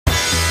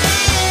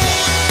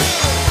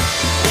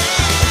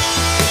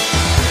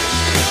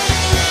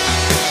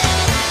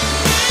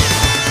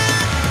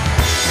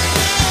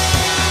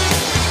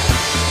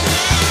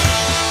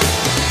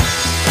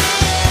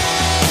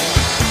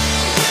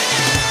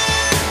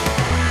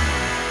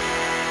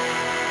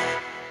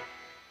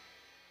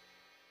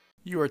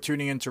You are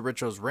tuning into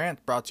Richo's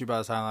Rant, brought to you by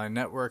the Sideline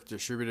Network,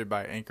 distributed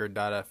by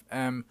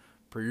Anchor.fm.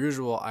 Per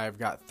usual, I have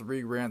got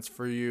 3 rants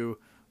for you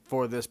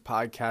for this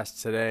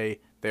podcast today.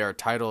 They are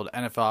titled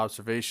NFL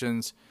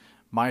Observations,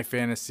 My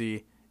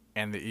Fantasy,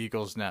 and the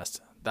Eagle's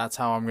Nest. That's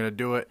how I'm going to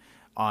do it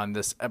on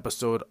this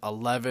episode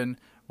 11.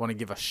 I want to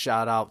give a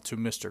shout out to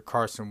Mr.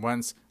 Carson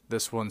Wentz.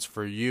 This one's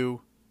for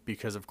you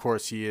because, of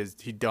course, he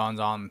dawns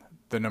on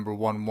the number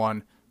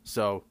 1-1.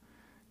 So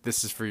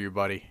this is for you,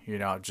 buddy. You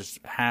know,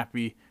 just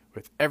happy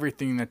with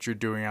everything that you're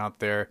doing out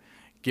there,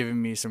 giving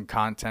me some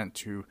content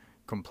to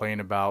complain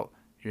about.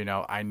 You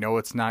know, I know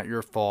it's not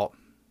your fault,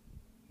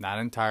 not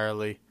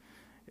entirely.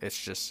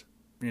 It's just,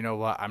 you know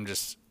what? I'm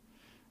just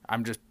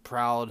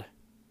proud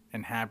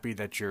and happy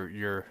that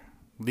you're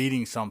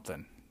leading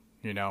something.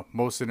 You know,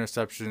 most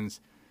interceptions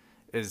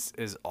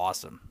is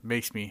awesome.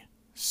 Makes me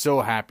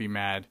so happy,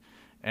 mad.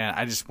 And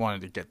I just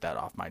wanted to get that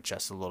off my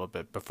chest a little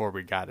bit before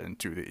we got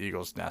into the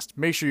Eagle's Nest.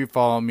 Make sure you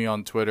follow me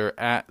on Twitter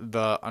at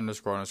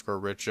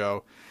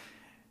 @__Richo.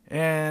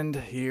 And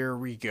here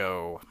we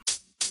go.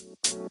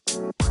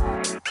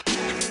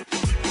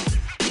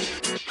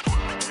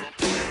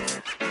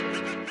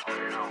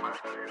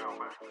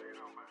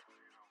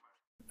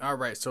 All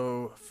right,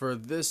 so for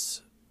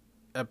this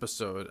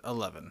episode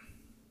 11,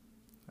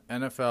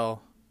 NFL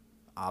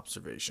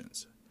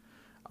Observations,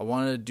 I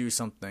wanted to do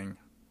something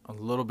a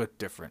little bit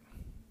different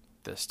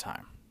this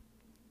time.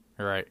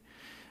 All right.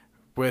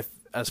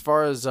 With as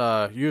far as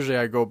usually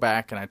I go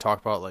back and I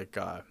talk about like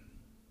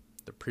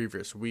the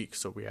previous week.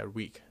 So we had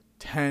week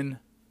 10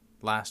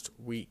 last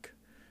week.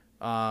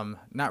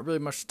 Not really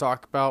much to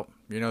talk about.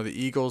 You know, the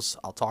Eagles,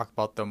 I'll talk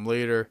about them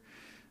later.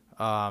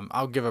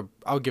 I'll give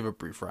a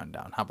brief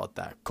rundown. How about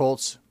that?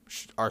 Colts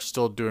are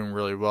still doing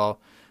really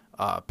well.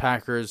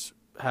 Packers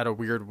had a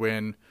weird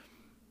win.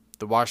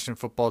 The Washington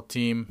football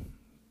team,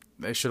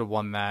 they should have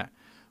won that.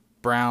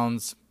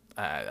 Browns,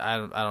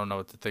 I don't know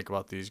what to think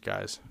about these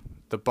guys.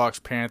 The Bucks,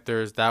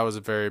 Panthers, that was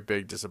a very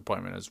big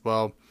disappointment as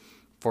well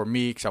for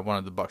me because I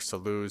wanted the Bucks to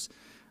lose.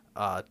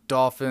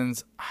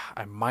 Dolphins,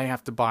 I might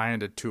have to buy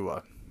into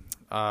Tua.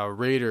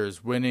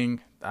 Raiders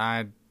winning,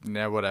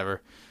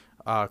 whatever.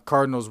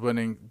 Cardinals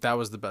winning, that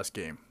was the best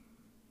game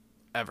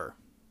ever,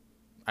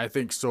 I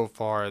think, so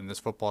far in this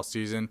football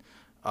season.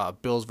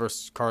 Bills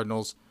versus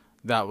Cardinals,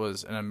 that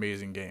was an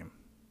amazing game.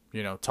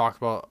 You know, talk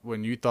about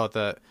when you thought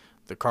that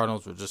the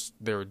Cardinals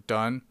they were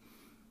done.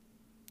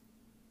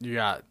 You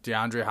got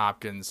DeAndre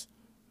Hopkins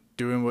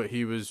doing what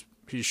he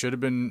should have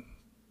been.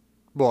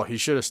 Well, he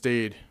should have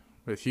stayed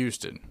with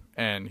Houston,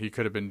 and he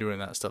could have been doing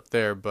that stuff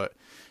there. But,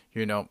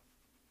 you know,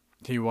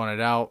 he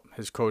wanted out.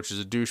 His coach is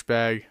a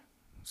douchebag.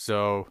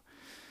 So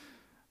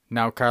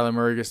now Kyler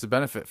Murray gets the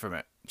benefit from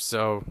it.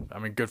 So, I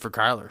mean, good for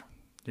Kyler,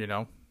 you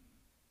know.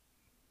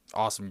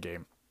 Awesome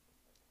game.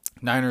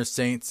 Niners,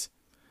 Saints,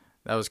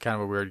 that was kind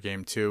of a weird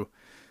game too.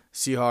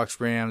 Seahawks,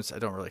 Rams, I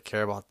don't really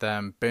care about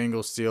them.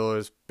 Bengals,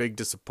 Steelers, big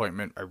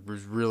disappointment. I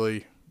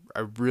really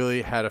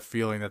had a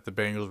feeling that the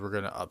Bengals were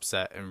going to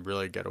upset and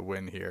really get a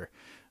win here.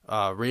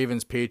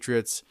 Ravens,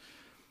 Patriots,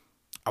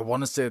 I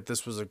want to say that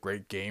this was a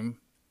great game.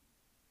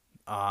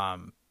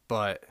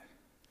 But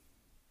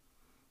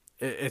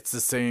it's the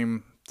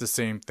same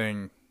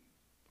thing.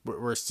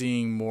 We're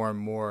seeing more and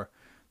more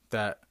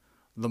that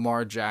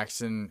Lamar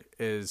Jackson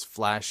is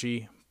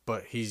flashy,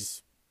 but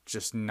he's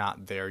just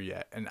not there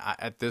yet. And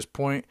at this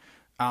point,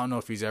 I don't know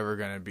if he's ever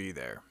going to be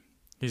there.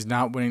 He's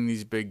not winning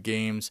these big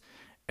games,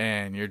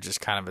 and you're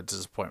just kind of a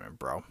disappointment,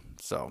 bro.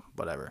 So,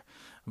 whatever.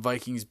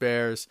 Vikings,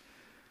 Bears,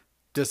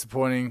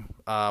 disappointing.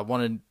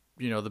 Wanted,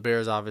 the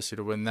Bears obviously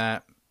to win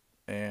that.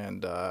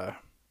 And but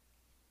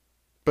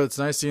it's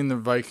nice seeing the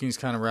Vikings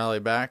kind of rally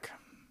back.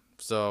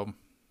 So,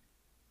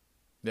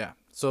 yeah.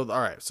 So,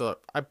 all right. So,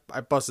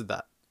 I busted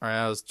that. All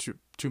right, that was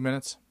two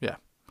minutes. Yeah,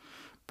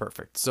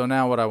 perfect. So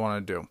now what I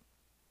want to do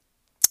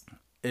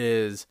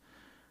is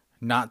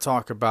not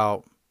talk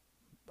about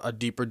a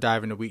deeper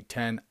dive into week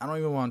 10. I don't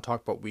even want to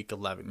talk about week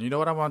 11. You know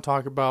what I want to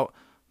talk about?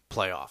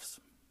 Playoffs.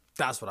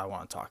 That's what I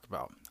want to talk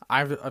about.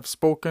 I've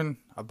spoken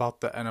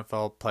about the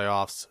NFL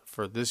playoffs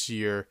for this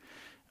year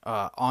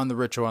on the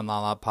Richo and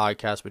Lala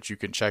podcast, which you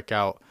can check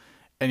out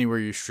anywhere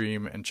you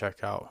stream and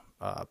check out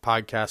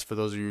podcasts. For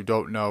those of you who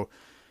don't know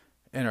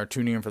and are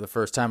tuning in for the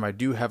first time, I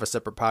do have a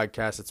separate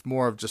podcast. It's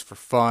more of just for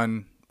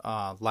fun,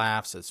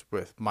 laughs. It's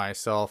with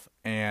myself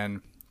and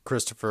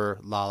Christopher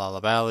Lala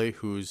LaValle,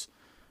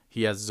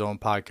 he has his own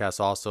podcast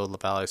also,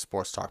 LaValle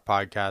Sports Talk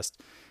Podcast.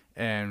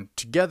 And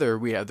together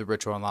we have the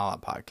Richo and Lala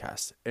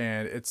podcast.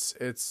 And it's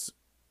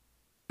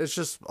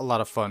just a lot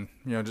of fun.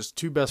 You know, just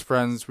two best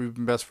friends. We've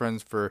been best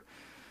friends for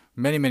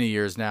many, many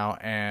years now.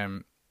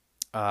 And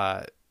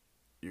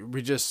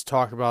we just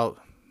talk about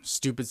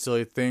stupid,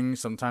 silly things.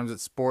 Sometimes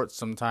it's sports,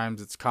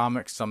 sometimes it's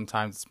comics,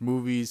 sometimes it's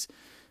movies,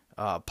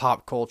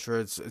 pop culture.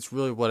 It's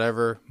really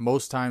whatever.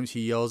 Most times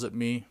he yells at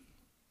me.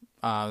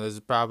 There's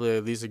probably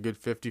at least a good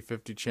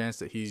 50-50 chance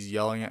that he's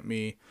yelling at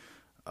me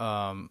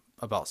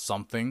about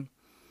something.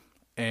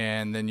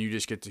 And then you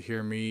just get to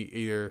hear me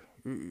either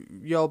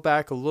yell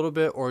back a little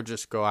bit or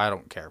just go, I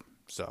don't care.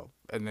 So,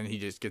 and then he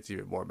just gets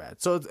even more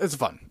mad. So it's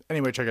fun.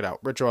 Anyway, check it out.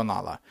 Retro on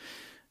Lala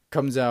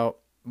comes out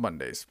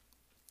Mondays.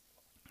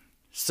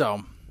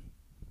 So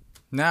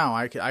now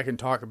I can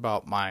talk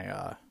about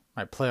my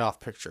my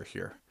playoff picture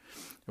here.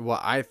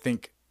 What I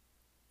think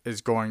is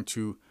going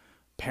to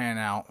pan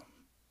out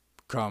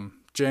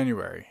come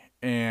January.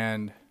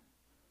 And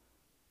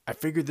I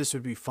figured this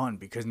would be fun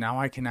because now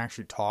I can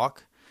actually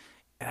talk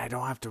and I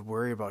don't have to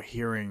worry about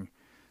hearing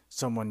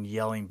someone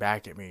yelling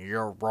back at me,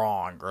 "You're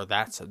wrong," or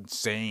 "That's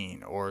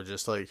insane," or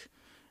just like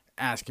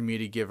asking me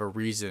to give a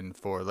reason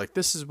for, like,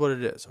 this is what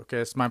it is. Okay,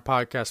 it's my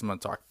podcast. I'm going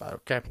to talk about it.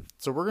 Okay,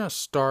 so we're going to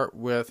start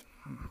with,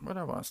 what do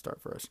I want to start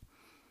first?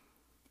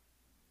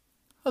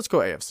 Let's go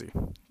AFC.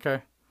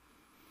 Okay,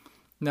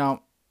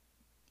 now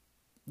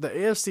the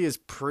AFC is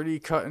pretty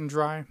cut and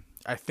dry.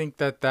 I think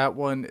that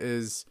one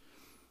is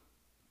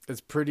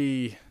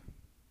pretty.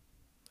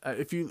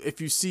 If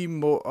you see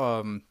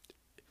more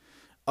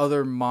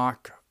other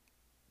mock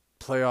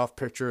playoff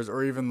pictures,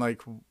 or even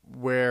like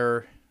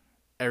where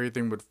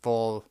everything would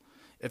fall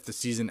if the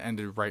season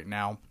ended right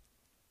now,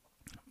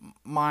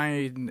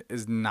 mine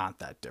is not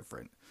that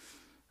different.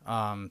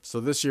 So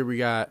this year we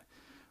got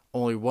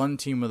only one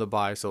team with a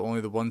bye, so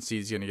only the 1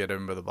 seed is going to get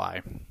in with a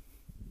bye.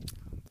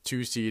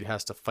 2 seed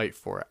has to fight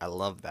for it. I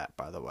love that,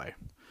 by the way.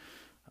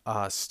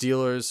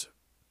 Steelers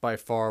by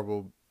far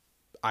will.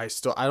 I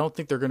don't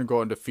think they're going to go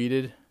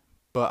undefeated,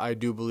 but I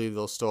do believe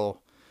they'll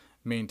still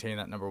maintain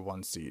that number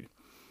 1 seed.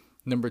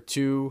 Number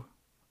 2,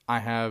 I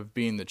have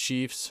being the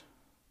Chiefs.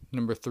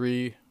 Number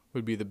 3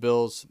 would be the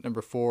Bills.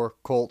 Number 4,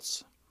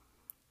 Colts.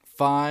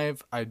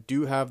 5, I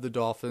do have the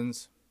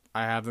Dolphins.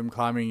 I have them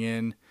climbing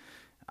in.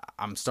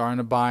 I'm starting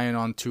to buy in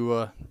on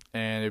Tua,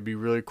 and it'd be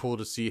really cool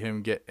to see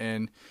him get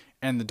in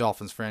and the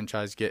Dolphins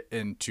franchise get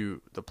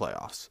into the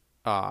playoffs.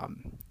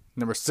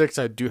 Number 6,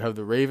 I do have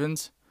the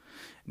Ravens.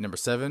 Number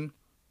 7,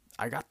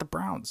 I got the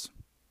Browns.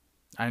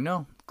 I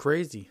know,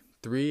 crazy.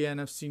 3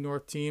 NFC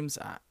North teams,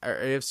 or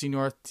AFC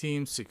North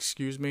teams,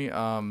 excuse me.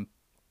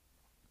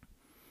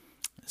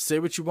 Say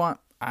what you want.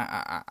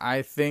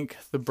 I think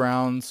the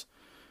Browns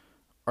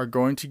are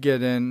going to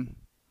get in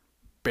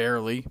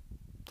barely.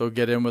 They'll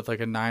get in with like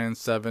a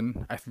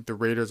 9-7. I think the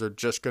Raiders are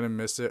just going to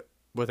miss it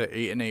with an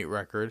 8-8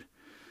 record.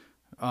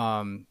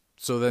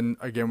 So then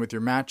again, with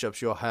your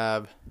matchups, you'll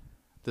have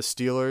the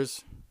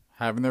Steelers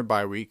having their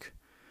bye week.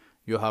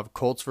 You'll have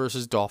Colts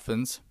versus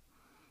Dolphins,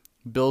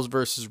 Bills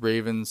versus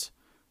Ravens,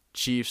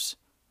 Chiefs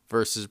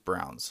versus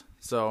Browns.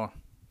 So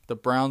the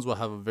Browns will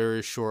have a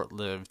very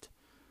short-lived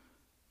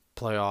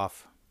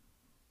playoff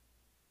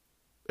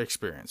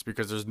experience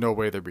because there's no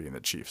way they're beating the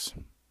Chiefs.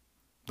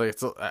 Like,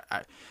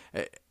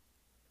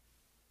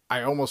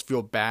 I almost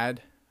feel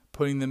bad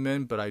putting them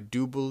in, but I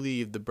do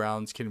believe the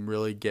Browns can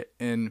really get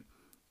in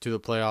to the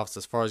playoffs.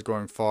 As far as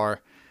going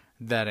far,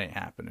 that ain't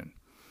happening.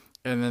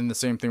 And then the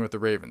same thing with the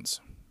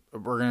Ravens.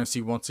 We're going to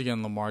see once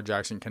again Lamar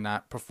Jackson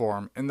cannot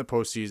perform in the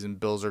postseason.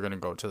 Bills are going to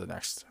go to the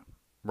next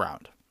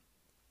round.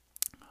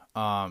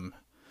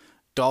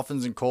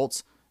 Dolphins and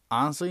Colts,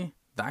 honestly,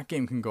 that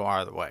game can go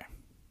either way.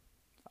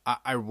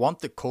 I want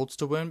the Colts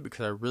to win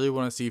because I really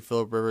want to see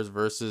Phillip Rivers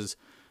versus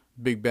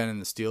Big Ben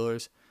and the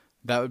Steelers.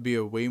 That would be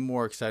a way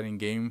more exciting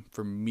game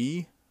for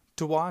me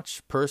to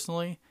watch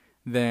personally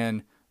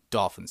than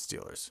Dolphins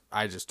Steelers.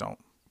 I just don't.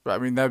 I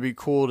mean, that'd be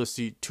cool to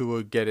see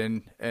Tua get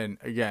in and,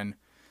 again,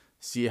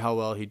 see how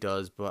well he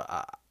does.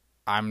 But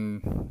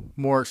I'm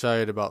more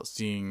excited about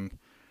seeing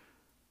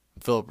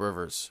Phillip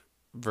Rivers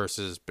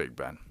versus Big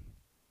Ben.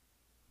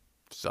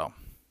 So,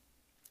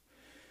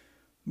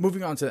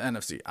 moving on to the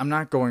NFC. I'm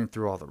not going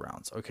through all the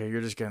rounds, okay?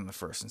 You're just getting the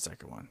first and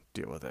second one.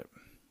 Deal with it.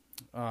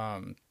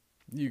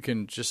 You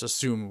can just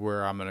assume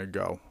where I'm going to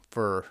go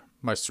for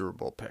my Super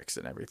Bowl picks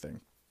and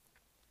everything.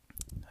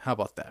 How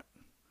about that?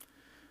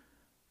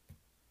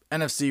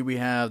 NFC, we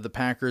have the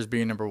Packers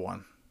being number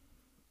 1.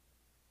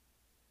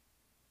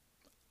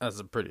 That's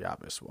a pretty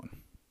obvious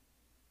one.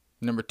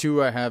 Number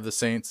 2, I have the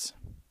Saints.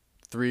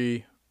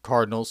 3,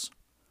 Cardinals.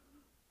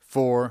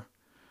 4,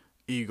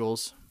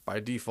 Eagles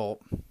by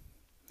default.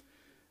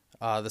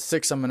 The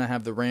 6, I'm going to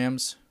have the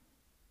Rams.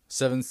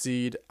 7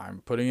 seed,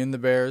 I'm putting in the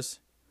Bears.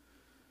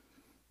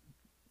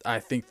 I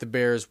think the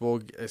Bears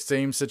will,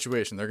 same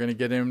situation. They're going to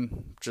get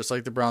in just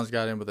like the Browns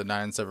got in with a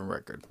 9-7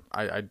 record.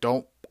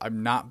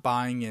 I'm not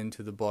buying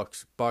into the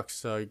Bucks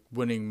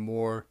winning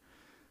more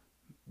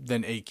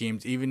than 8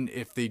 games. Even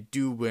if they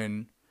do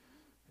win,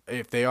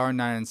 if they are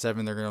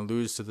 9-7, they're going to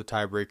lose to the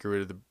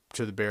tiebreaker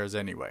to the Bears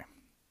anyway,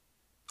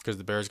 because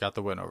the Bears got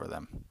the win over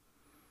them.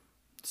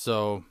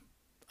 So,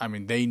 I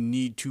mean, they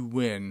need to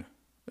win.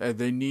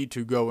 They need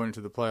to go into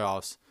the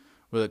playoffs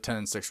with a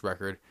 10-6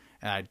 record,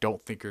 and I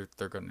don't think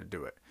they're going to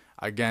do it.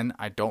 Again,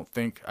 I don't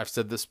think, I've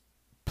said this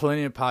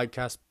plenty of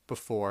podcasts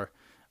before,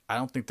 I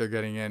don't think they're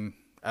getting in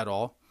at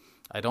all.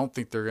 I don't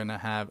think they're going to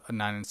have a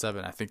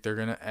 9-7. I think they're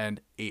going to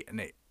end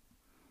 8-8.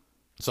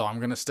 So I'm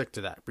going to stick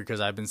to that because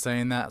I've been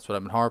saying that. That's what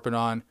I've been harping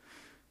on.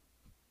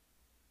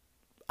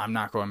 I'm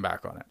not going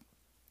back on it.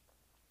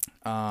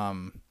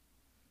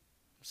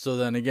 So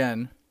then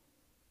again,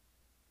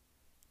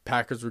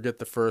 Packers would get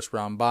the first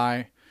round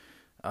bye.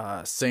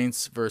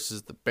 Saints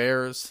versus the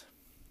Bears.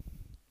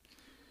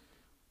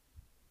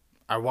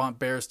 I want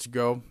Bears to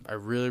go. I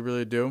really,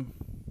 really do.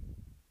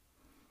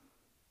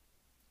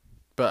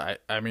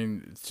 But I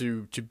mean,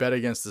 to bet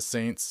against the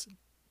Saints,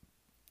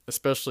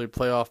 especially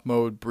playoff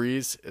mode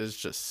Breeze, is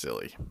just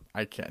silly.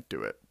 I can't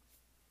do it.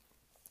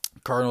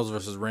 Cardinals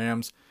versus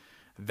Rams,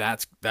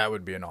 that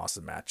would be an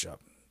awesome matchup.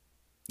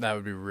 That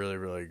would be really,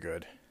 really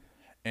good.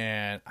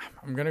 And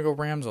I'm gonna go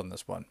Rams on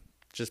this one,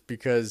 just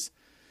because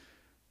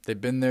they've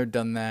been there,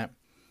 done that.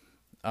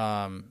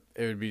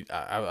 It would be.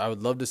 I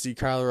would love to see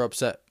Kyler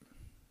upset,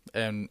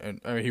 and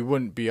I mean, he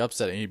wouldn't be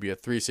upsetting. He'd be a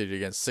 3 seed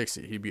against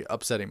 60. He'd be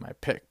upsetting my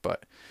pick,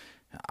 but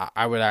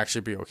I would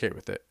actually be okay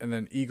with it. And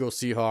then Eagles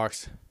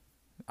Seahawks,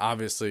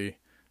 obviously,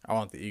 I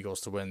want the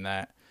Eagles to win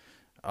that.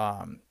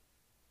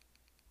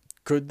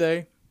 Could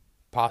they?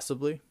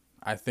 Possibly.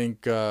 I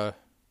think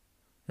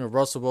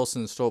Russell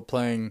Wilson is still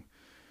playing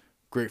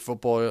great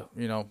football.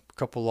 A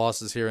couple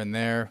losses here and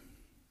there.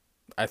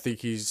 I think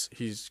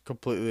he's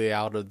completely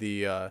out of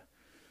the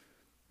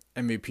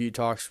MVP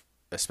talks,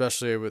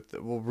 especially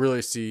we'll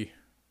really see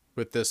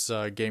with this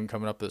game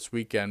coming up this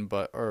weekend,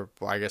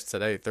 I guess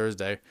today,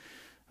 Thursday.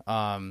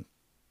 Yeah,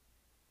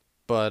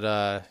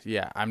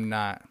 I'm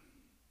not.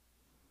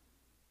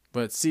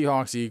 But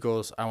Seahawks,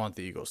 Eagles, I want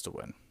the Eagles to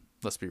win.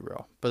 Let's be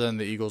real. But then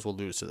the Eagles will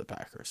lose to the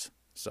Packers.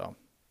 So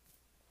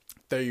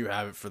there you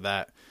have it for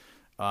that.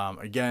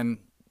 Again,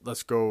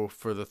 let's go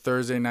for the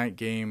Thursday night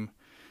game,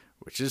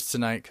 which is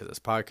tonight because this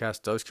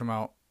podcast does come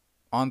out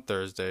on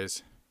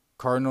Thursdays.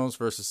 Cardinals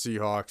versus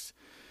Seahawks.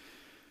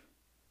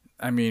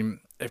 I mean,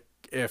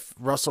 if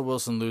Russell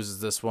Wilson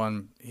loses this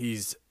one,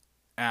 he's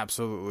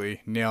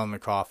absolutely nailing the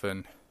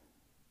coffin,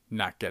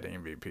 not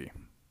getting MVP.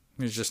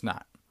 He's just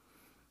not.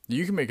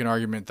 You can make an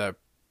argument that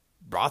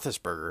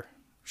Roethlisberger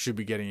should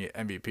be getting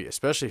MVP,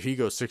 especially if he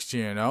goes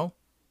 16-0.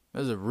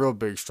 There's a real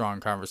big,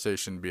 strong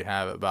conversation to be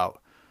had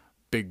about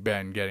Big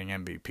Ben getting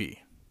MVP.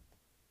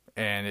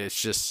 And it's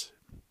just,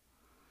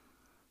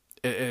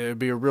 it'd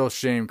be a real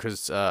shame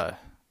because,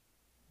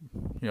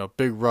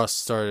 Big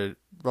Russell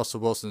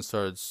Wilson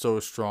started so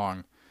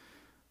strong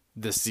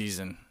this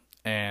season,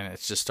 and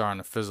it's just starting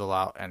to fizzle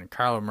out. And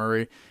Kyler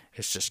Murray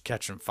is just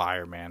catching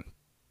fire, man.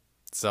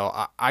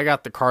 So I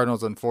got the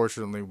Cardinals,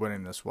 unfortunately,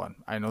 winning this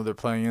one. I know they're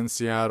playing in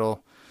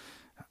Seattle.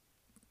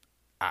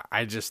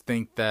 I just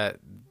think that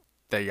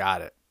they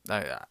got it.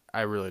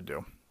 I really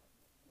do.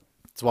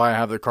 That's why I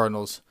have the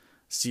Cardinals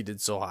seated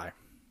so high.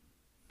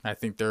 I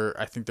think they're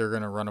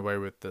going to run away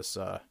with this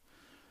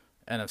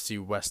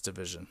NFC West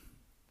division.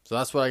 So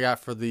that's what I got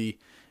for the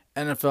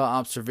NFL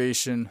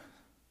observation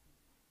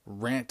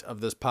rant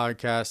of this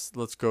podcast.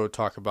 Let's go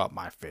talk about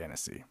my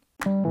fantasy.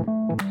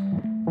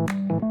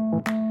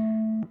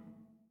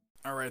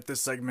 All right,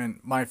 this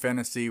segment, my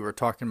fantasy, we're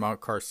talking about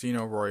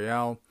Casino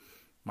Royale,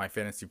 my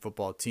fantasy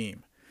football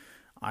team.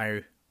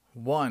 I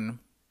won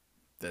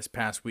this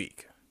past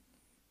week.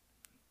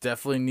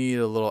 Definitely need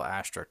a little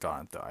asterisk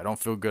on it, though. I don't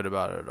feel good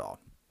about it at all.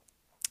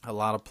 A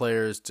lot of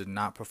players did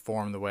not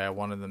perform the way I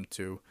wanted them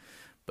to,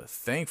 but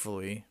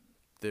thankfully,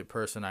 the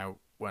person I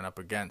went up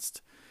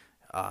against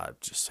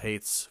just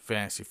hates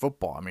fantasy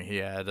football. I mean, he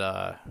had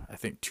I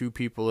think 2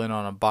 people in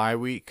on a bye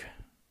week.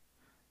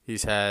 He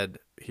had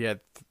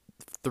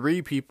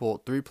three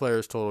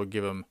players total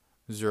give him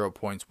 0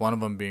 points. One of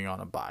them being on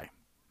a bye.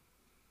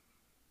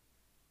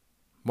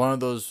 One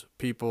of those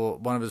people,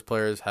 one of his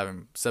players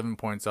having 7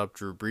 points up,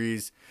 Drew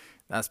Brees.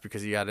 That's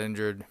because he got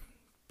injured.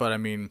 But I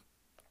mean,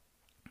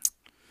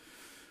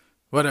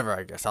 whatever,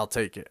 I guess. I'll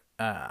take it.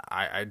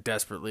 I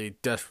desperately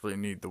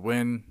need the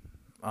win.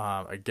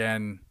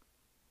 Again,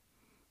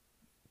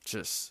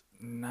 just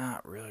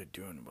not really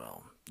doing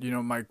well.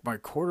 My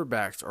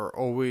quarterbacks are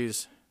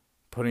always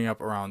putting up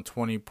around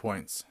 20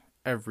 points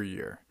every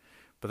year.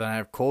 But then I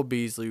have Cole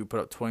Beasley, who put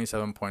up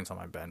 27 points on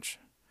my bench.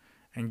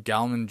 And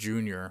Gallman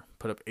Jr.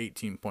 put up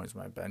 18 points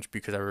on my bench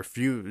because I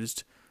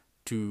refused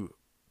to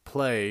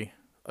play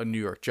a New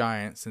York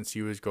Giant since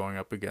he was going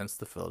up against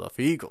the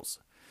Philadelphia Eagles.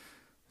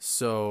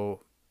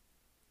 So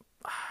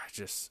I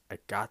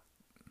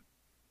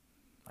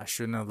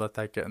shouldn't have let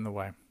that get in the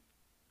way.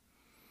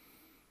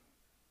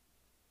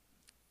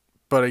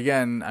 But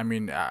again, I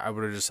mean, I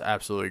would have just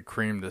absolutely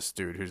creamed this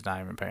dude who's not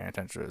even paying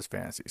attention to his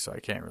fantasy, so I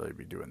can't really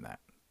be doing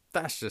that.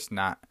 That's just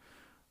not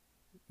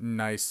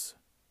nice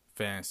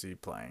fantasy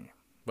playing,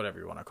 whatever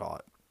you want to call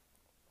it.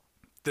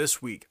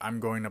 This week, I'm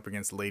going up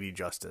against Lady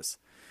Justice.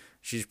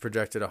 She's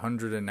projected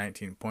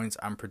 119 points.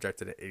 I'm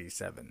projected at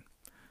 87.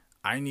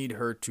 I need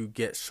her to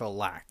get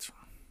shellacked.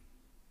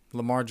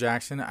 Lamar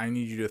Jackson, I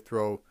need you to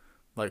throw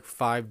like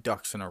 5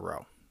 ducks in a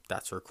row.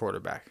 That's her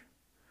quarterback.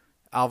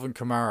 Alvin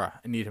Kamara,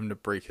 I need him to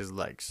break his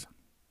legs.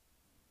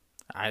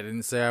 I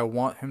didn't say I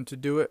want him to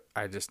do it.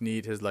 I just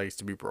need his legs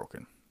to be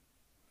broken.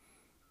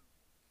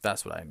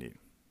 That's what I need.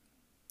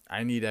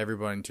 I need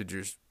everyone to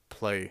just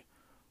play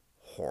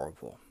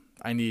horrible.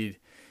 I need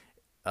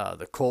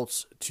the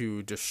Colts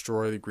to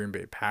destroy the Green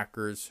Bay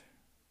Packers,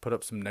 put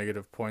up some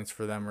negative points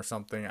for them or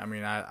something. I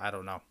mean, I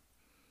don't know.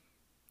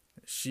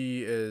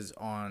 she is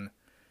on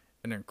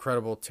an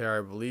incredible tear.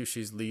 I believe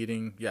she's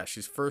leading. Yeah,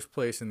 she's first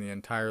place in the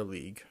entire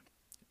league.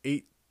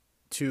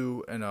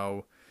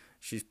 8-2-0.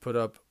 She's put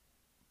up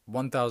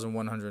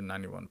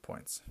 1,191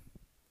 points.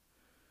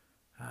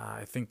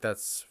 I think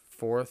that's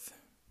fourth.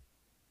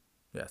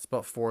 Yeah, it's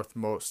about fourth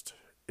most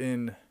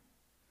in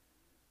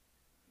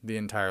the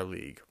entire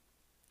league.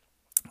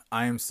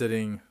 I am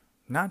sitting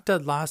not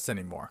dead last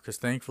anymore because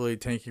thankfully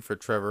Tanky for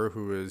Trevor,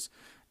 who is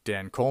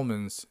Dan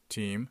Coleman's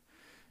team,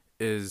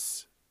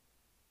 is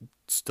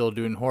still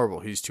doing horrible.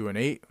 He's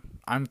 2-8.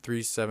 I'm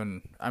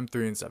 3-7. I'm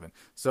 3-7.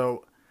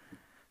 So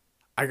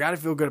I gotta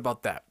feel good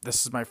about that.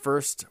 This is my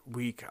first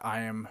week I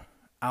am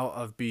out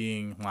of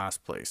being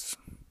last place.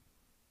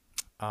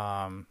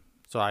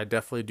 So I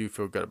definitely do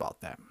feel good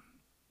about that.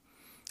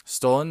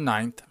 Still in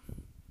 9th,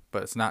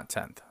 but it's not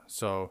 10th.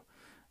 So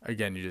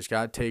again, you just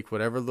gotta take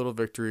whatever little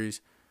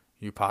victories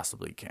you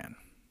possibly can.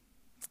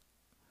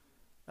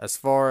 As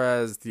far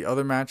as the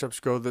other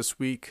matchups go this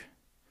week,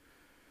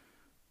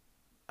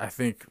 I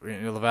think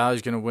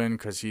LaValle's going to win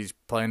because he's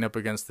playing up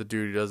against the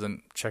dude who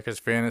doesn't check his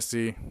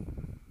fantasy.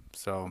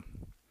 So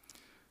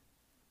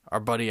our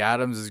buddy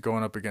Adams is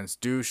going up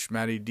against Douche,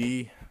 Matty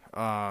D.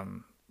 I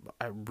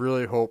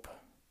really hope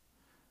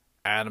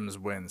Adams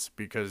wins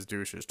because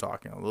Douche is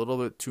talking a little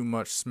bit too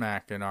much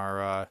smack in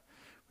our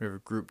we have a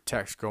group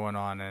text going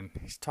on, and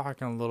he's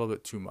talking a little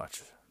bit too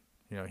much.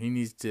 You know, he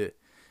needs to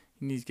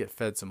get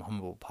fed some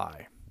humble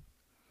pie.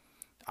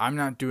 I'm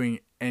not doing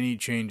any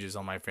changes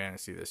on my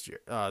fantasy this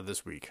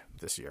week.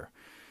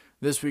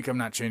 This week I'm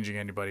not changing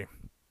anybody.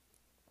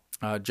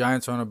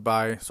 Giants are on a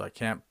bye, so I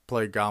can't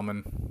play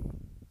Gallman.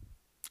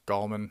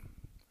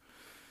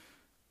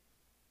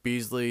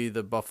 Beasley,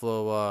 the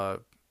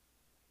Buffalo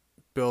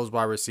Bills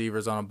wide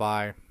receivers on a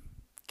bye.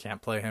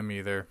 Can't play him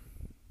either.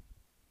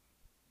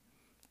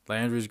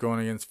 Landry's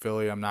going against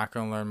Philly. I'm not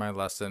going to learn my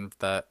lesson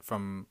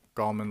from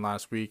Gallman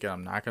last week, and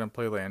I'm not going to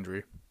play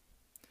Landry.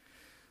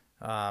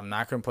 I'm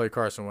not going to play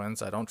Carson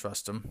Wentz. I don't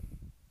trust him.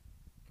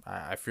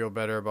 I feel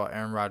better about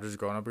Aaron Rodgers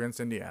going up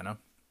against Indiana.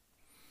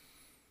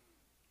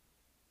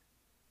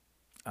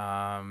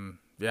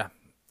 Yeah.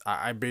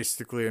 I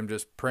basically am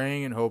just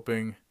praying and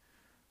hoping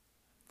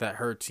that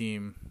her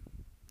team,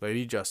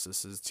 Lady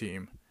Justice's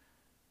team,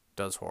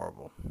 does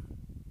horrible.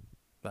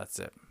 That's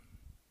it.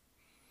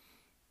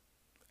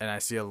 And I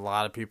see a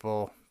lot of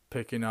people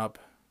picking up,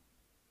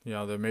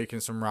 they're making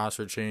some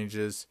roster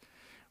changes.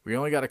 We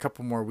only got a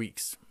couple more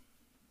weeks.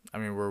 I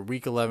mean, we're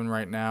week 11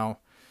 right now.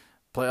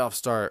 Playoffs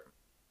start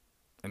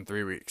in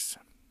 3 weeks.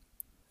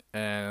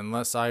 And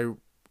unless I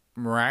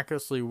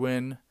miraculously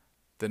win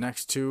the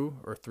next 2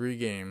 or 3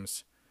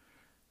 games,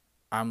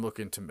 I'm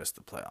looking to miss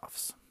the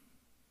playoffs,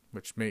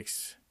 which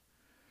makes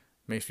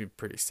me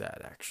pretty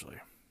sad, actually.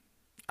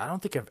 I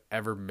don't think I've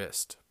ever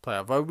missed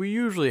playoffs. We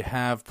usually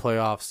have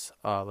playoffs,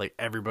 like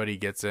everybody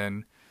gets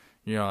in,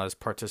 as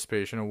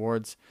participation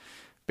awards.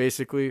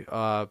 Basically,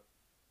 I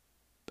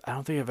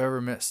don't think I've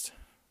ever missed.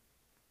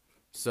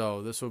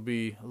 So this will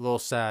be a little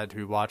sad to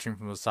be watching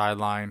from the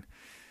sideline.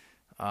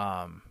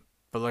 But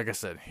like I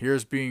said,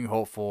 here's being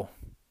hopeful.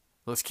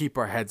 Let's keep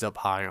our heads up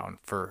high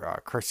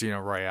for Casino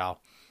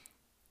Royale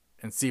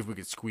and see if we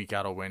can squeak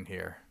out a win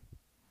here.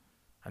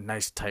 A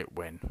nice tight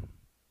win.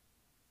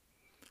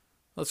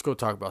 Let's go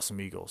talk about some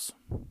Eagles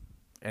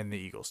and the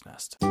Eagles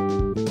Nest.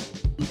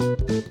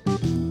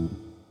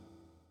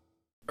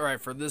 All right,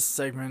 for this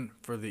segment,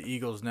 for the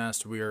Eagles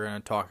Nest, we are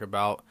going to talk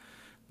about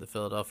the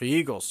Philadelphia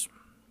Eagles.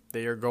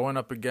 They are going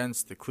up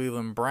against the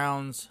Cleveland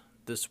Browns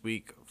this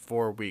week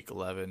for Week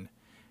 11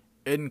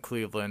 in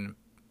Cleveland.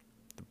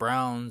 The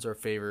Browns are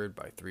favored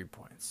by 3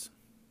 points.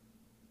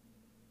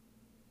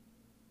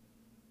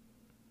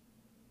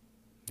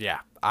 Yeah,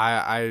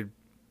 I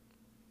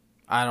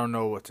don't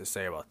know what to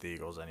say about the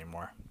Eagles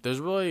anymore. There's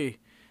really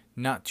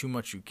not too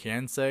much you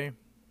can say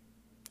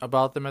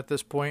about them at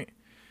this point.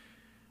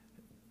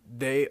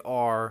 They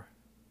are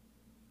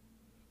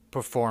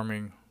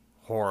performing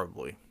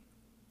horribly.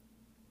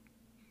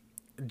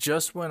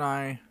 Just when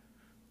I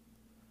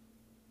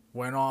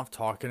went off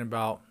talking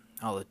about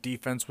how the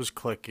defense was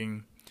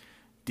clicking,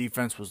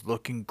 defense was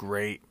looking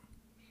great,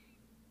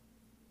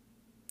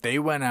 they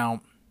went out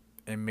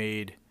and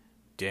made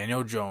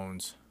Daniel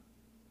Jones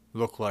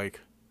look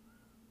like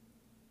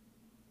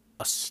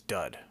a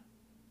stud.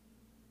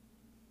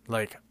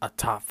 Like a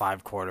top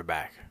 5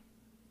 quarterback.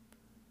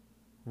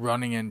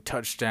 Running in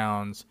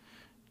touchdowns,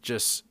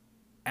 just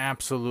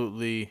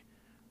absolutely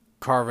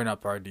carving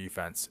up our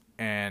defense.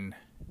 And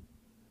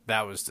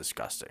that was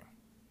disgusting.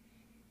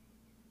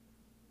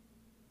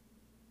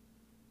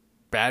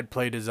 Bad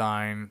play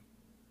design,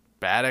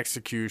 bad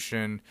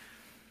execution.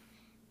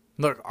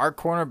 Look, our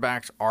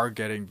cornerbacks are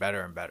getting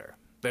better and better.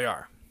 They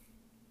are.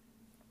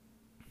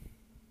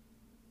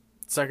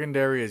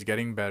 Secondary is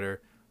getting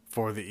better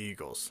for the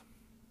Eagles.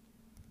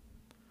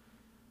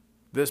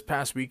 This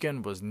past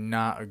weekend was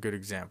not a good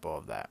example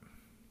of that.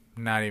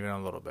 Not even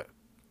a little bit.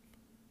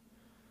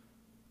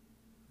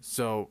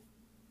 So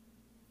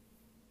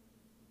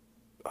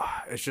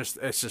it's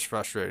just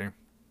frustrating.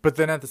 But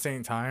then at the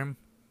same time,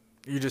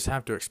 You just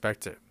have to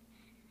expect it.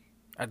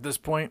 At this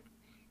point,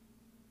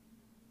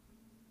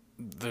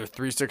 they're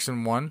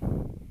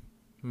 3-6-1.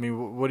 I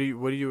mean, what do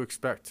you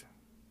expect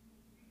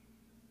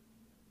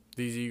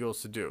these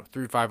Eagles to do?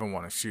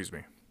 3-5-1, excuse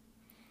me.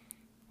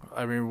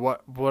 I mean,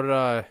 what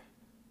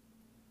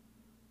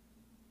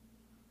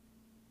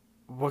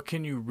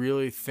can you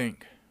really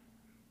think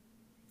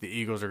the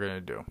Eagles are going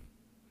to do?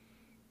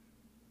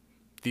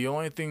 The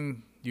only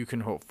thing you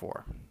can hope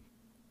for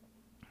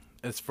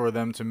is for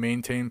them to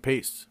maintain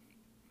pace.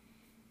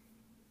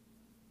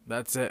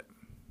 That's it.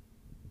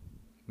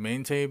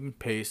 Maintain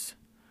pace,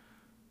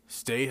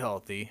 stay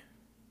healthy,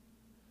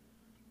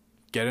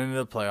 get into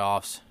the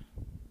playoffs,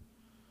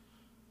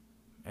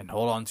 and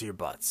hold on to your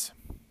butts.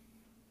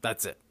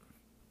 That's it.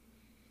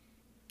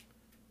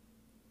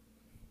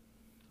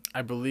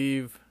 I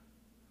believe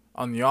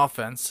on the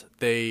offense,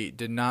 they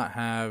did not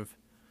have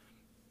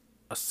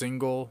a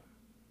single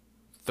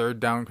third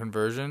down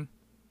conversion,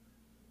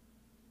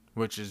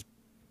 which is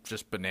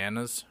just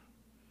bananas.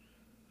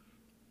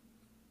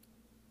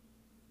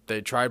 They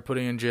tried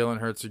putting in Jalen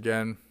Hurts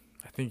again.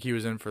 I think he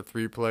was in for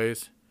 3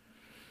 plays.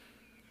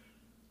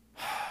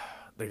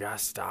 They gotta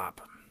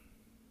stop.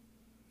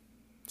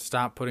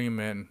 Stop putting him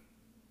in.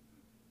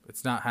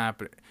 It's not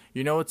happening.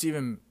 You know what's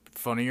even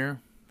funnier?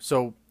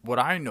 So what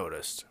I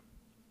noticed,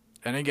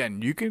 and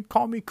again, you can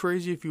call me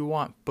crazy if you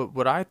want, but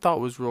what I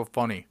thought was real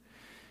funny,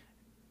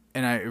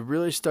 and it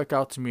really stuck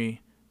out to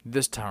me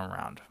this time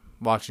around,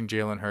 watching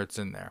Jalen Hurts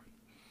in there.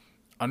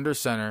 Under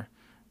center,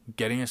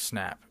 getting a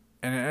snap,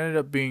 and it ended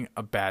up being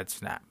a bad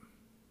snap.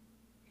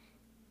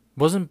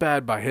 Wasn't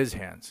bad by his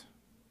hands.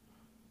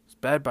 It's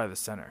bad by the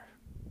center.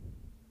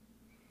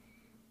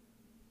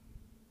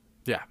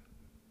 Yeah,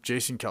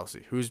 Jason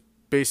Kelce, who's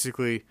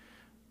basically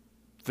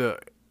if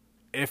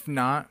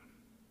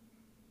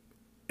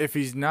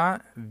he's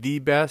not the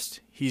best,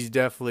 he's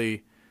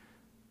definitely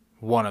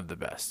one of the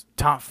best.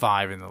 Top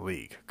 5 in the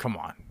league. Come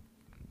on.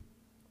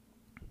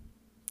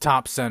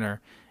 Top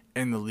center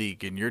in the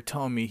league. And you're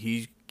telling me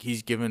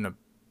he's given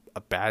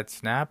a bad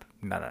snap?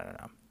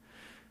 No.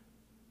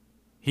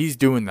 He's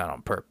doing that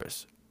on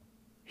purpose.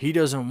 He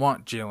doesn't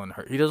want Jalen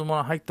Hurts. He doesn't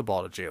want to hike the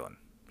ball to Jalen.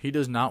 He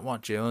does not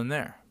want Jalen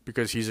there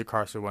because he's a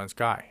Carson Wentz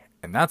guy.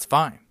 And that's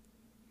fine.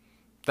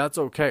 That's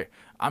okay.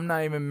 I'm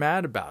not even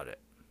mad about it.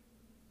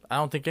 I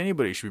don't think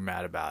anybody should be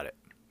mad about it.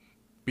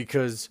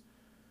 Because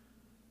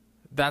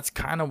that's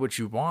kind of what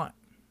you want.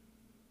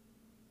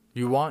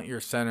 You want your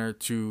center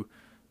to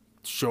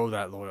show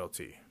that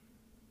loyalty.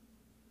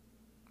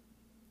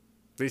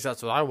 At least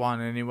that's what I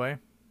want anyway.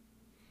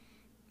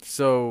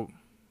 So,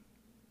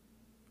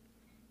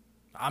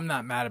 I'm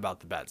not mad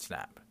about the bad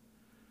snap.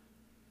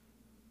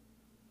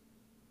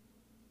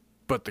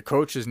 But the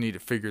coaches need to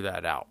figure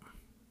that out.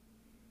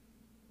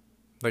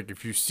 Like,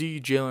 if you see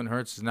Jalen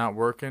Hurts is not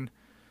working,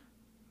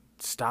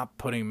 stop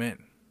putting him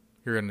in.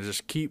 You're going to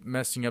just keep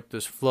messing up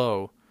this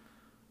flow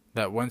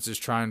that Wentz is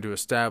trying to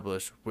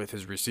establish with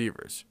his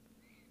receivers.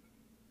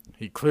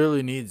 He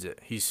clearly needs it.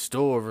 He's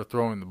still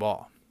overthrowing the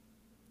ball.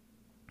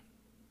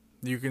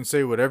 You can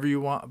say whatever you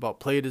want about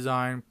play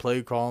design,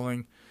 play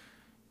calling.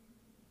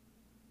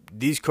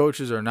 These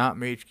coaches are not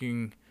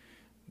making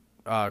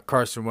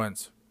Carson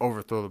Wentz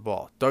overthrow the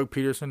ball. Doug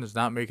Peterson is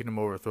not making him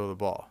overthrow the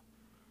ball.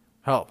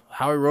 Hell,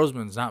 Howie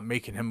Roseman's not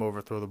making him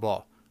overthrow the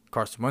ball.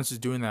 Carson Wentz is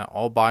doing that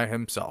all by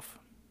himself.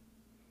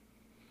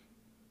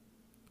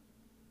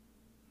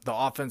 The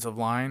offensive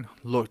line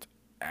looked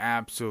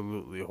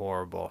absolutely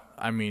horrible.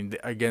 I mean,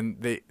 again,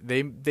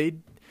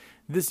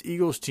 this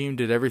Eagles team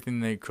did everything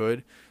they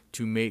could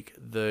to make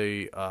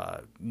the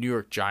New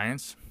York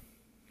Giants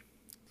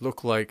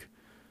look like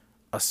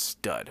a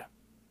stud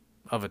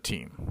of a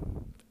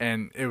team.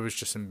 And it was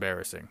just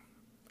embarrassing.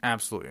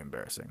 Absolutely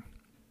embarrassing.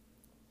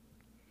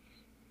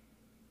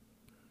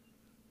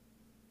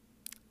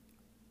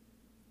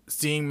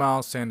 Seeing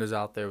Miles Sanders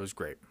out there was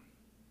great.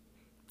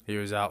 He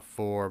was out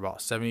for about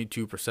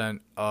 72%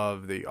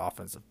 of the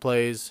offensive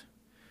plays.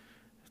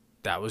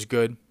 That was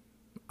good.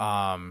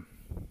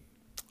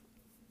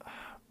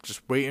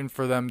 Just waiting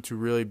for them to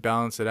really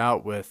balance it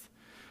out with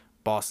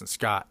Boston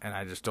Scott, and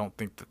I just don't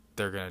think that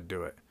they're going to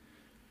do it.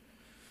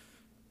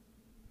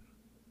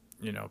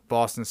 You know,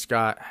 Boston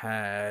Scott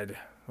had,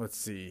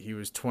 he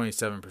was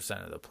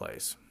 27% of the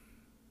plays.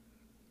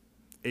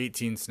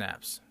 18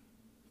 snaps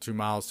to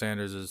Miles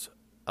Sanders'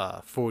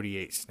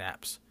 48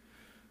 snaps.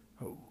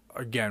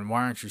 Again,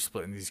 why aren't you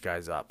splitting these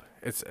guys up?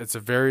 It's a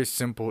very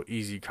simple,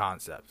 easy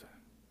concept.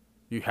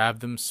 You have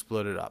them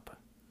split it up.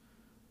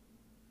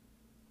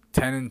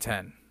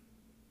 10-10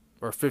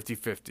 or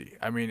 50-50.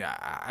 I mean,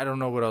 I don't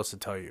know what else to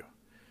tell you.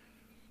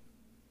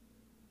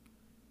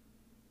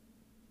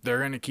 They're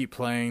going to keep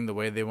playing the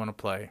way they want to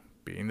play,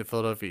 being the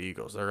Philadelphia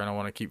Eagles. They're going to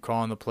want to keep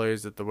calling the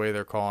plays the way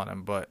they're calling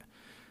them. But,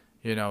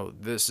 you know,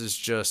 this is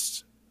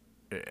just...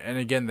 And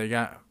again, they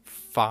got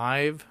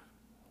 5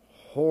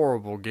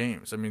 horrible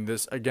games. I mean,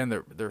 this again,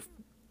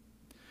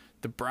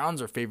 the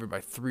Browns are favored by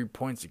 3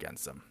 points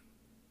against them.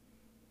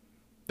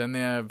 Then they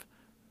have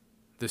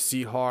the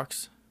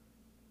Seahawks,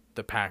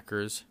 the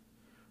Packers,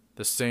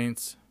 the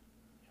Saints,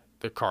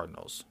 the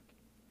Cardinals.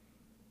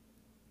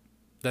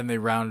 Then they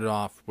rounded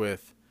off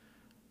with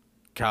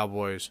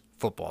Cowboys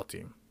football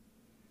team.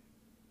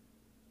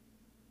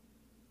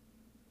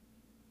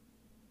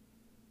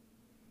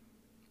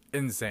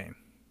 Insane.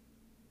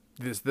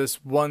 This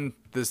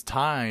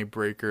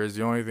tiebreaker is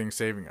the only thing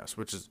saving us,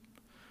 which is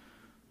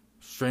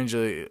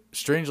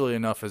strangely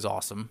enough is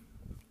awesome.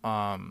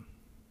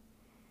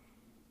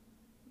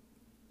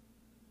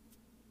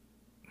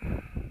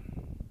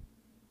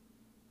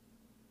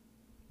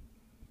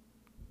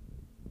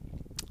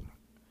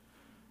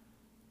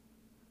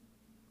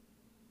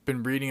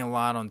 Been reading a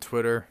lot on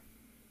Twitter.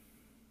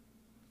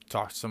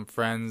 Talked to some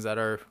friends that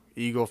are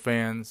Eagle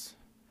fans,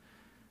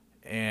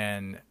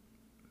 and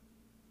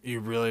you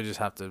really just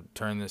have to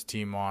turn this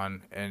team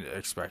on and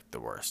expect the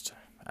worst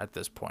at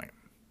this point.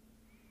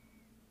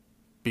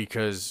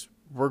 Because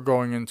we're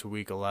going into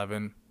week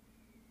 11.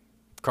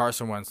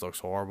 Carson Wentz looks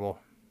horrible.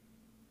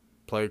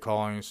 Play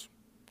callings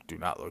do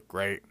not look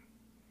great.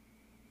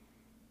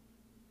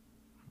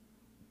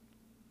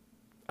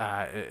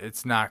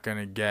 It's not going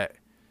to get...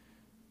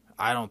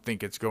 I don't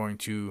think it's going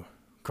to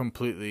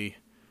completely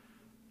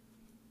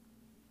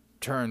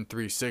turn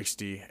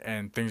 360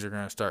 and things are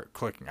going to start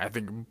clicking. I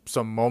think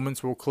some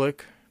moments will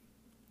click,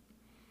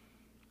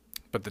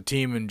 but the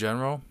team in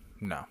general,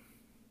 no.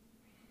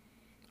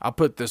 I'll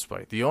put it this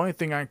way. The only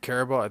thing I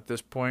care about at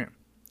this point,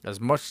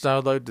 as much as I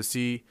would like to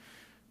see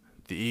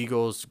the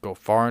Eagles go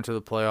far into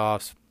the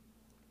playoffs,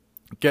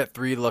 get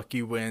 3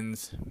 lucky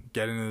wins,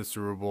 get into the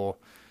Super Bowl,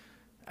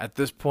 at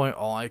this point,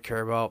 all I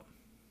care about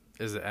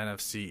is the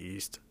NFC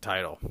East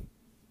title.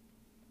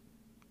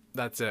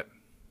 That's it.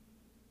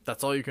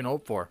 That's all you can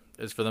hope for,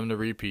 is for them to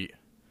repeat.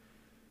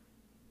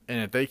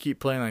 And if they keep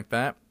playing like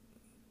that,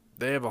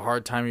 they have a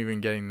hard time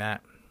even getting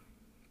that.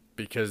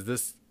 Because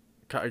this,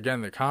 again,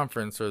 the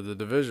conference, or the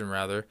division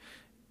rather,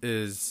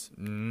 is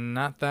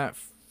not that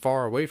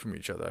far away from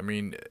each other. I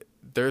mean,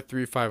 they're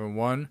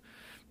 3-5-1.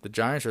 The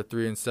Giants are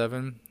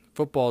 3-7.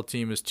 Football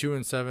team is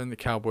 2-7. The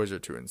Cowboys are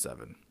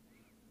 2-7.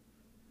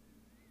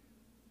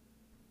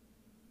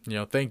 You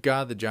know, thank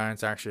God the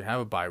Giants actually have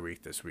a bye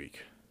week this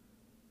week.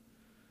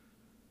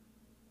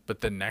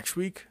 But then next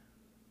week,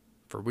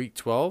 for week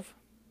 12,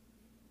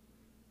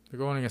 they're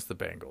going against the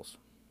Bengals.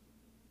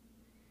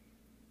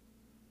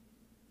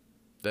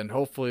 Then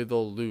hopefully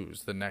they'll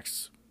lose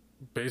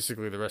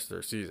basically the rest of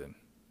their season.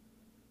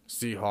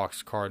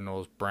 Seahawks,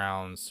 Cardinals,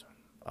 Browns,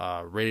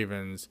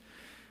 Ravens,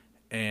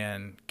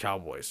 and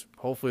Cowboys.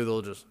 Hopefully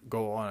they'll just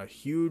go on a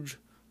huge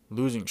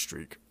losing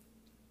streak.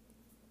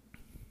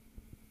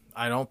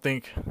 I don't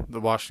think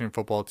the Washington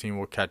football team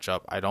will catch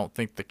up. I don't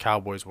think the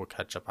Cowboys will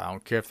catch up. I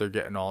don't care if they're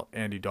getting all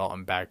Andy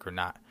Dalton back or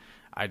not.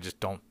 I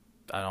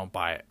don't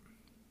buy it.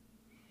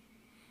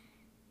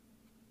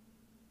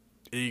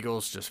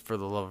 Eagles, just for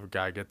the love of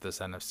God, get this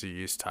NFC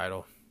East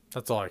title.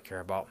 That's all I care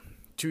about.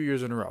 2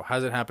 years in a row.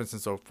 Hasn't happened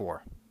since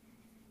 2004.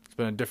 It's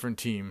been a different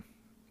team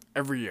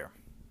every year.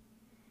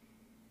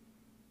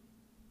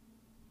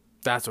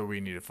 That's what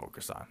we need to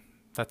focus on.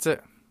 That's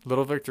it.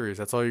 Little victories.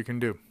 That's all you can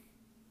do.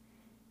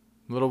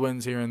 Little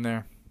wins here and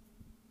there.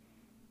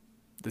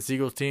 This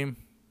Eagles team,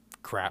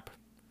 crap.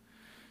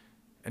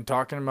 And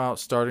talking about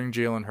starting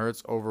Jalen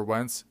Hurts over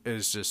Wentz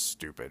is just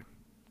stupid.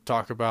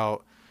 Talk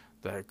about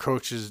the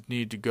coaches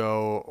need to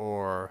go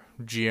or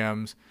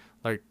GMs.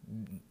 Like,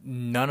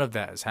 none of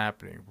that is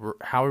happening.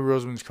 Howie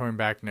Roseman's coming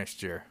back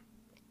next year.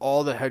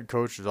 All the head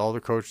coaches, all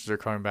the coaches are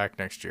coming back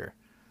next year.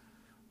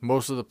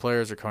 Most of the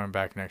players are coming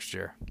back next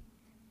year.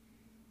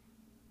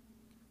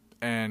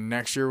 And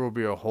next year will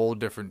be a whole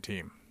different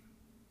team.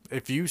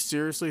 If you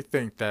seriously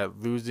think that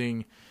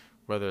losing,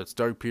 whether it's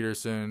Doug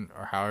Peterson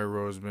or Howie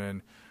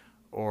Roseman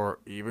or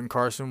even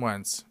Carson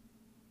Wentz,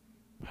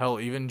 hell,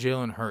 even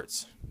Jalen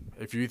Hurts,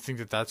 if you think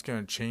that that's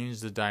going to change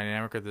the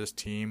dynamic of this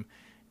team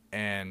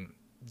and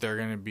they're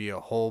going to be a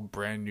whole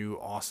brand new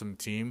awesome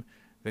team,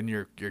 then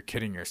you're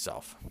kidding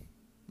yourself.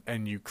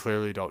 And you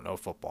clearly don't know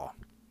football.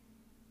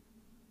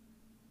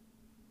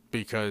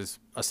 Because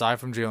aside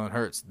from Jalen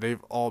Hurts,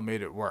 they've all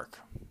made it work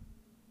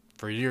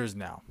for years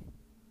now.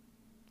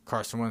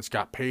 Carson Wentz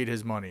got paid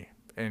his money,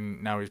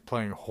 and now he's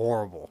playing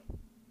horrible.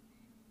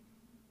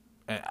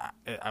 And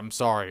I'm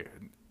sorry.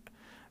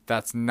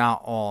 That's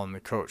not all on the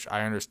coach.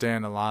 I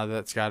understand a lot of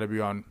that's got to be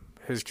on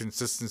his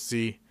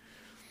consistency,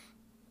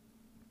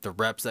 the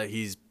reps that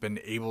he's been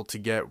able to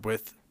get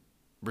with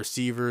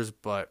receivers,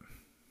 but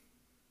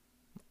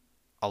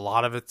a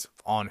lot of it's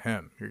on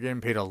him. You're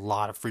getting paid a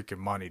lot of freaking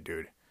money,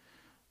 dude.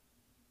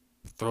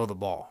 Throw the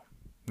ball.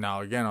 Now,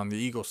 again, on the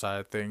Eagle side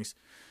of things,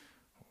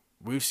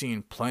 we've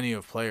seen plenty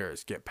of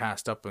players get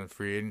passed up in the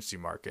free agency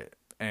market,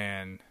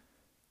 and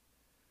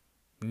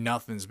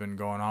nothing's been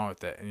going on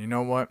with it. And you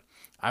know what?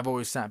 I've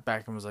always sat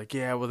back and was like,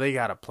 yeah, well, they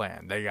got a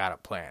plan.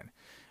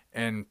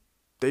 And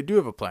they do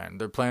have a plan.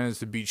 Their plan is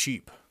to be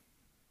cheap.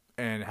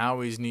 And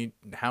Howie,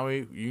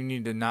 you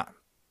need to not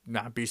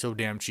be so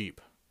damn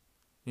cheap.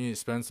 You need to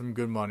spend some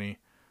good money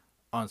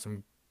on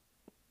some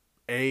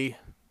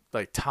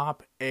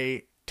top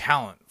A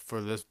talent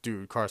for this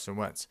dude, Carson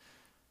Wentz,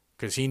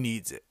 because he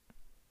needs it.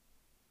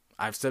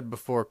 I've said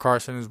before,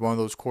 Carson is one of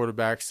those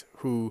quarterbacks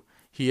who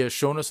he has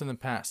shown us in the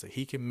past that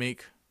he can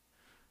make,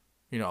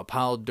 a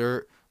pile of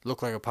dirt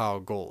look like a pile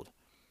of gold.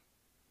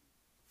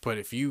 But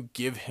if you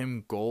give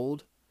him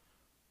gold,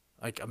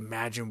 like,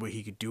 imagine what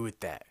he could do with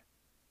that.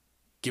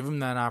 Give him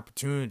that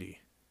opportunity.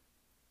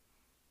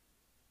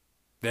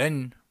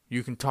 Then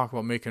you can talk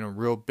about making a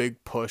real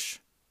big push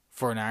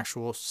for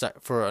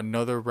for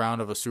another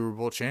round of a Super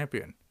Bowl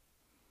champion.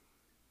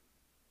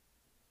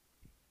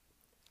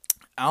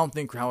 I don't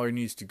think Crowder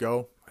needs to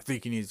go. I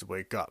think he needs to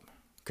wake up,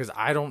 because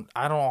I don't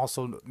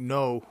also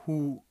know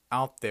who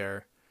out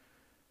there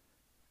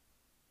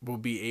will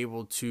be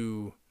able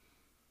to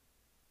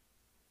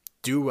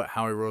do what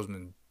Howie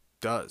Roseman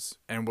does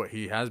and what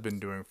he has been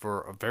doing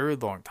for a very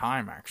long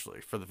time,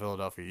 actually, for the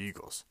Philadelphia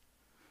Eagles.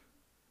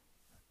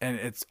 And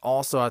it's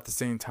also at the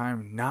same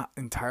time not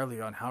entirely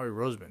on Howie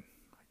Roseman.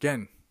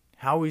 Again,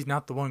 Howie's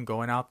not the one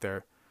going out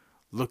there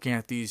looking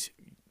at these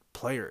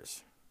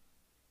players.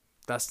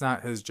 That's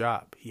not his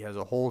job. He has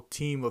a whole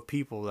team of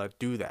people that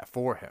do that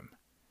for him.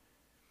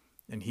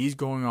 And he's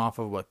going off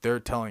of what they're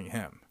telling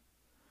him.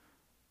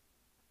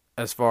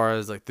 As far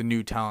as like the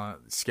new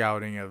talent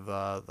scouting of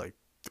like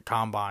the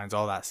combines,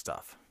 all that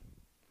stuff.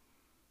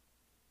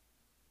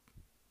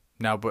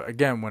 Now, but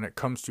again, when it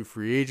comes to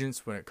free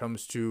agents, when it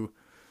comes to,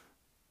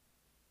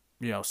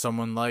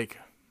 someone like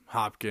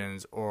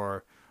Hopkins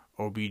or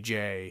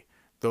OBJ,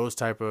 those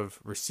type of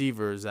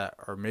receivers that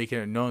are making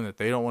it known that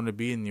they don't want to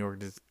be in the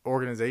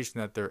organization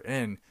that they're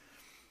in,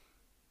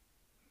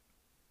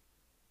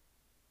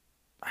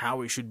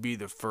 Howie should be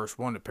the first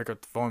one to pick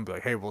up the phone and be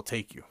like, hey, we'll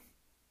take you.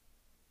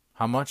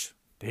 How much?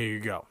 Here you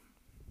go.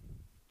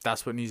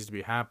 That's what needs to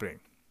be happening.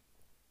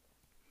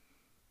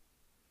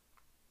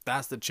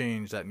 That's the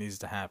change that needs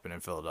to happen in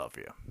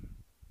Philadelphia.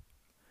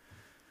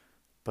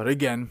 But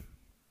again,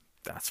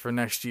 that's for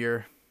next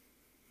year.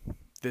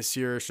 This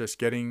year is just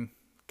getting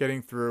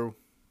through,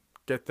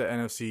 get the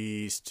NFC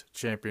East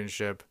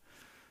championship.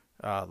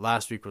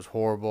 Last week was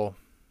horrible.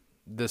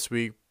 This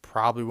week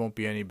probably won't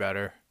be any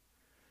better.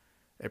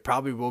 It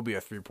probably will be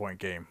a 3-point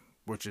game,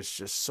 which is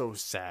just so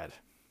sad.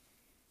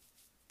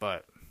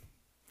 But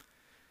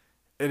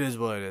it is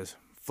what it is.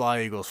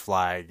 Fly, Eagles,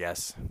 fly, I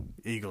guess.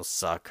 Eagles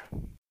suck.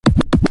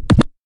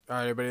 All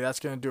right, everybody, that's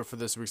going to do it for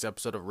this week's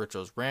episode of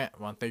Richo's Rant.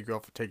 I want to thank you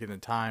all for taking the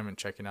time and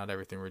checking out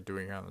everything we're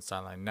doing here on the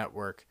Sideline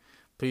Network.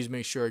 Please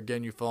make sure,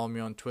 again, you follow me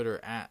on Twitter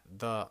at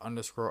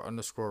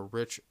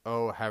 __Rich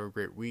O. Have a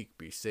great week.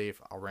 Be safe.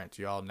 I'll rant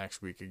to y'all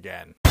next week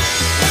again.